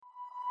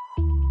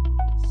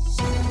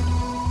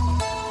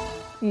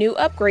New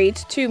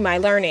upgrades to My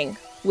Learning.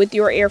 With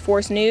your Air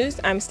Force News,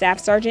 I'm Staff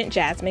Sergeant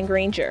Jasmine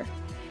Granger.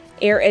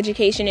 Air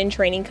Education and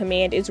Training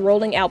Command is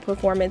rolling out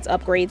performance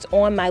upgrades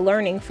on My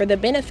Learning for the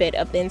benefit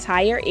of the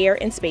entire Air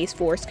and Space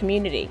Force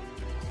community.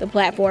 The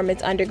platform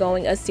is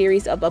undergoing a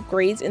series of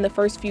upgrades in the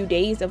first few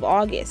days of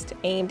August,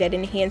 aimed at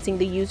enhancing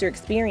the user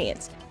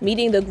experience,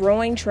 meeting the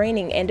growing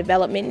training and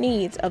development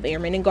needs of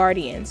airmen and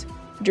guardians.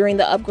 During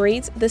the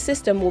upgrades, the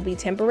system will be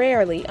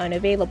temporarily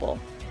unavailable.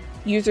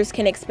 Users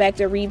can expect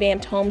a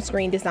revamped home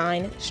screen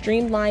design,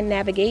 streamlined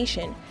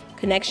navigation,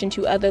 connection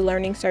to other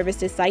learning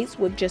services sites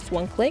with just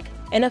one click,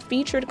 and a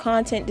featured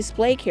content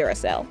display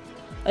carousel.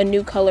 A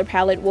new color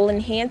palette will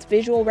enhance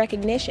visual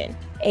recognition.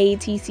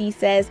 AATC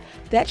says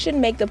that should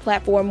make the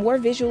platform more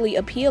visually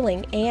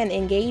appealing and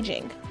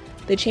engaging.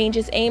 The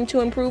changes aim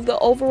to improve the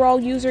overall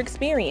user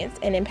experience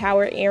and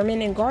empower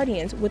airmen and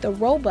guardians with a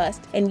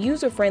robust and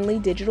user-friendly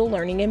digital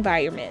learning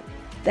environment.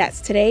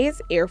 That's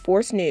today's Air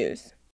Force News.